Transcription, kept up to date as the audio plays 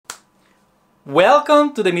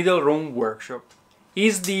Welcome to the Middle Room Workshop.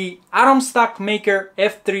 Is the Atomstack Maker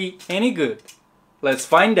F3 any good? Let's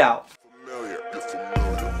find out.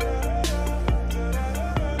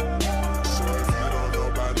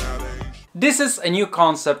 This is a new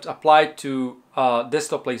concept applied to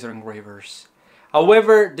desktop laser engravers.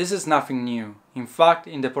 However, this is nothing new. In fact,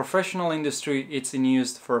 in the professional industry, it's in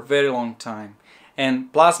use for a very long time.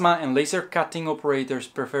 And plasma and laser cutting operators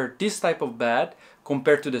prefer this type of bed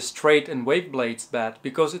compared to the straight and wave blades bed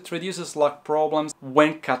because it reduces lock problems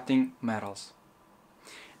when cutting metals.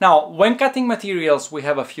 Now, when cutting materials, we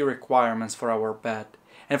have a few requirements for our bed.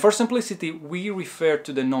 And for simplicity, we refer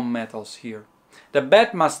to the non-metals here. The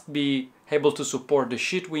bed must be able to support the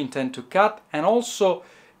sheet we intend to cut and also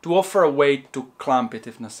to offer a way to clamp it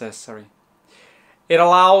if necessary. It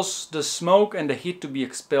allows the smoke and the heat to be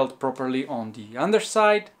expelled properly on the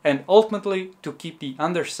underside and ultimately to keep the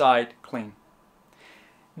underside clean.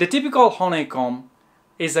 The typical honeycomb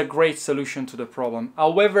is a great solution to the problem.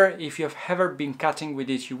 However, if you have ever been cutting with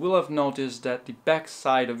it, you will have noticed that the back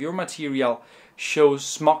side of your material shows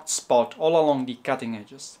smoked spots all along the cutting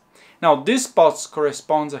edges. Now, these spots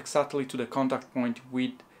correspond exactly to the contact point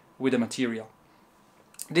with the material.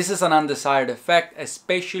 This is an undesired effect,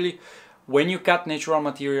 especially when you cut natural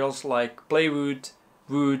materials like plywood,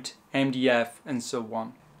 wood, MDF, and so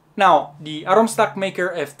on. Now, the Atomstack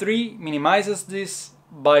Maker F3 minimizes this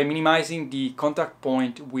by minimizing the contact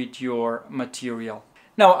point with your material.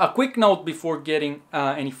 Now, a quick note before getting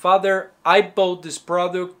any further. I bought this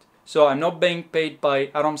product, so I'm not being paid by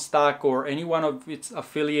Atomstack or any one of its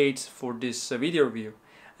affiliates for this video review.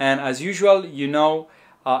 And as usual, you know,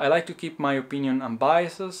 I like to keep my opinion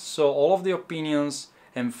unbiased, so all of the opinions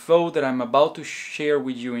and info that I'm about to share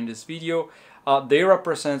with you in this video, they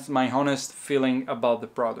represent my honest feeling about the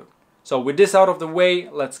product. So with this out of the way,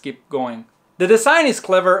 let's keep going. The design is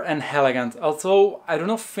clever and elegant, although I do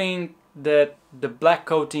not think that the black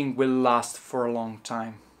coating will last for a long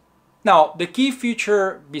time. Now, the key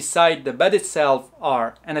feature beside the bed itself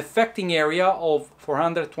are an effecting area of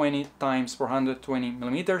 420 x 420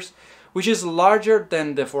 millimeters, which is larger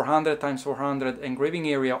than the 400 x 400 engraving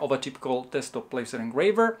area of a typical desktop laser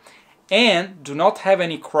engraver, and do not have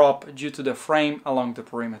any crop due to the frame along the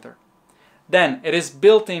perimeter. Then it is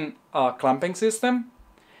built-in clamping system.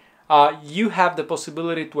 You have the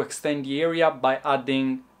possibility to extend the area by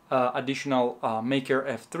adding additional Maker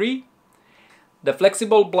F3. The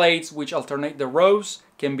flexible blades which alternate the rows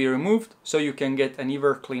can be removed so you can get an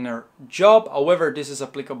even cleaner job. However, this is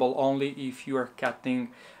applicable only if you are cutting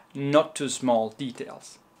not too small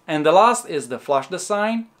details. And the last is the flush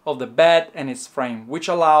design of the bed and its frame, which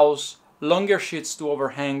allows longer sheets to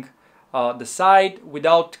overhang the side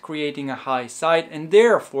without creating a high side and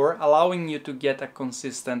therefore allowing you to get a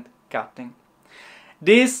consistent cutting.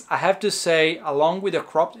 This, I have to say, along with the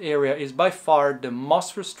cropped area, is by far the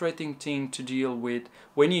most frustrating thing to deal with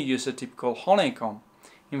when you use a typical honeycomb.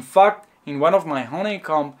 In fact, in one of my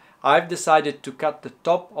honeycomb, I've decided to cut the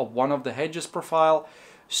top of one of the edges profile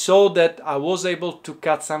so that I was able to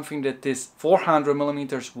cut something that is 400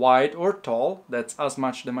 millimeters wide or tall, that's as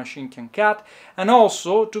much the machine can cut, and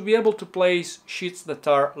also to be able to place sheets that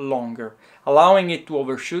are longer, allowing it to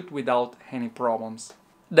overshoot without any problems.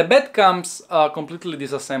 The bed comes completely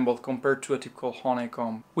disassembled compared to a typical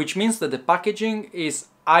honeycomb, which means that the packaging is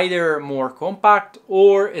either more compact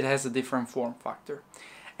or it has a different form factor.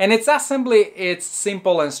 And its assembly, it's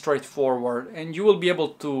simple and straightforward, and you will be able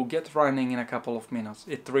to get running in a couple of minutes.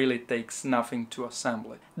 It really takes nothing to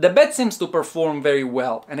assemble it. The bed seems to perform very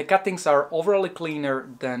well, and the cuttings are overall cleaner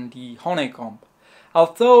than the honeycomb.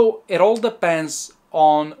 Although it all depends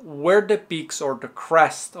on where the peaks or the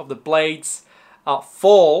crest of the blades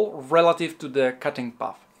fall relative to the cutting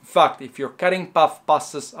path. In fact, if your cutting path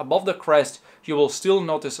passes above the crest, you will still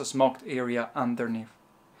notice a smoked area underneath.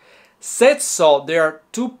 Said so, there are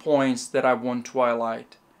 2 points that I want to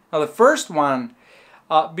highlight. Now, the first one,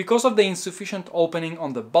 because of the insufficient opening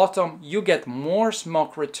on the bottom, you get more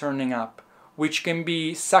smoke returning up, which can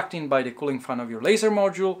be sucked in by the cooling fan of your laser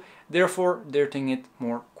module, therefore dirtying it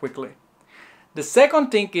more quickly. The second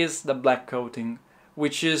thing is the black coating,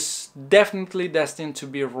 which is definitely destined to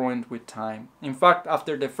be ruined with time. In fact,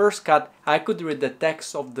 after the first cut, I could read the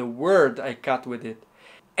text of the word I cut with it.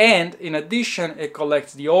 And in addition, it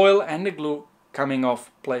collects the oil and the glue coming off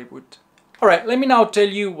plywood. Alright, let me now tell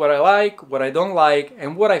you what I like, what I don't like,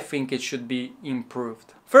 and what I think it should be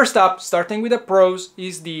improved. First up, starting with the pros,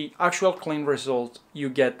 is the actual clean result you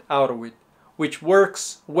get out of it, which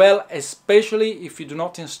works well, especially if you do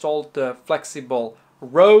not install the flexible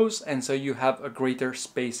rows, and so you have a greater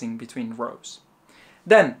spacing between rows.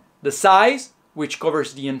 Then, the size, which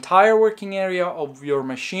covers the entire working area of your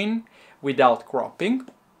machine without cropping.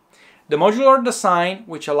 The modular design,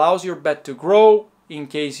 which allows your bed to grow in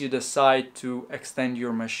case you decide to extend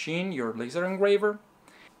your machine, your laser engraver.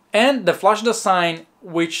 And the flush design,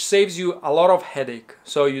 which saves you a lot of headache.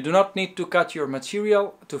 So you do not need to cut your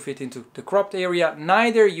material to fit into the cropped area,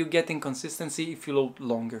 neither you get inconsistency if you load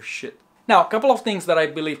longer sheet. Now, a couple of things that I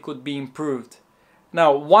believe could be improved.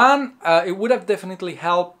 Now, one, it would have definitely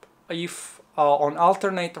helped if on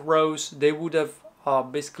alternate rows they would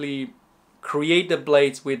have basically create the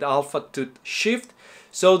blades with alpha tooth shift,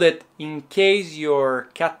 so that in case your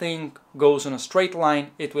cutting goes on a straight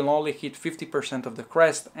line, it will only hit 50% of the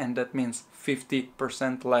crest, and that means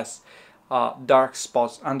 50% less dark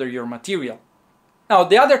spots under your material. Now,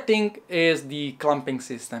 the other thing is the clamping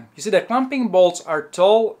system. You see, the clamping bolts are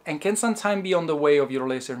tall and can sometimes be on the way of your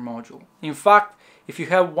laser module. In fact, if you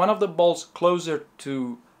have one of the bolts closer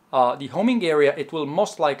to the homing area, it will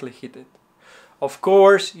most likely hit it. Of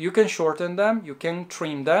course, you can shorten them, you can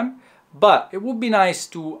trim them, but it would be nice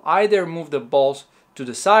to either move the bolts to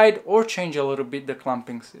the side or change a little bit the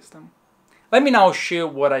clamping system. Let me now show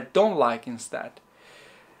what I don't like instead.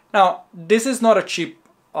 Now, this is not a cheap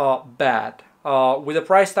bed. With a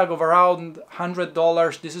price tag of around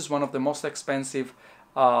 $100, this is one of the most expensive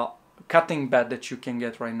cutting bed that you can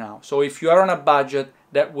get right now. So if you are on a budget,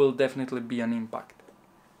 that will definitely be an impact.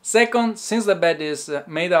 Second, since the bed is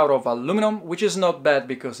made out of aluminum, which is not bad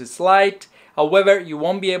because it's light, however, you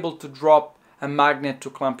won't be able to drop a magnet to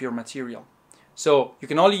clamp your material. So you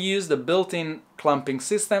can only use the built-in clamping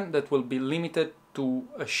system that will be limited to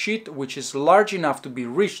a sheet which is large enough to be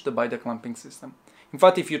reached by the clamping system. In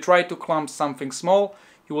fact, if you try to clamp something small,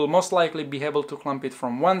 you will most likely be able to clamp it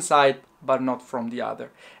from one side, but not from the other.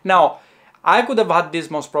 Now, I could have had this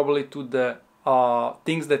most probably to the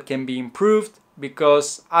things that can be improved,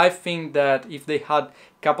 because I think that if they had a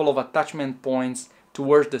couple of attachment points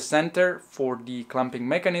towards the center for the clamping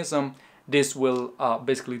mechanism, this will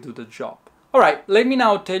basically do the job. Alright, let me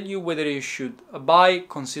now tell you whether you should buy,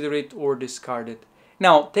 consider it, or discard it.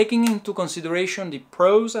 Now, taking into consideration the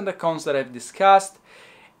pros and the cons that I've discussed,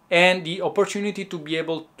 and the opportunity to be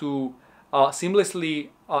able to seamlessly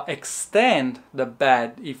extend the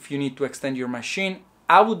bed if you need to extend your machine,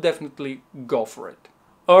 I would definitely go for it.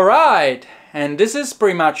 Alright, and this is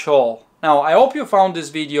pretty much all. Now, I hope you found this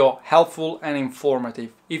video helpful and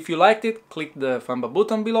informative. If you liked it, click the thumbs up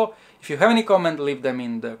button below. If you have any comment, leave them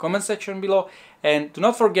in the comment section below. And do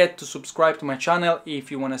not forget to subscribe to my channel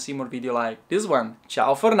if you want to see more videos like this one.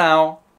 Ciao for now!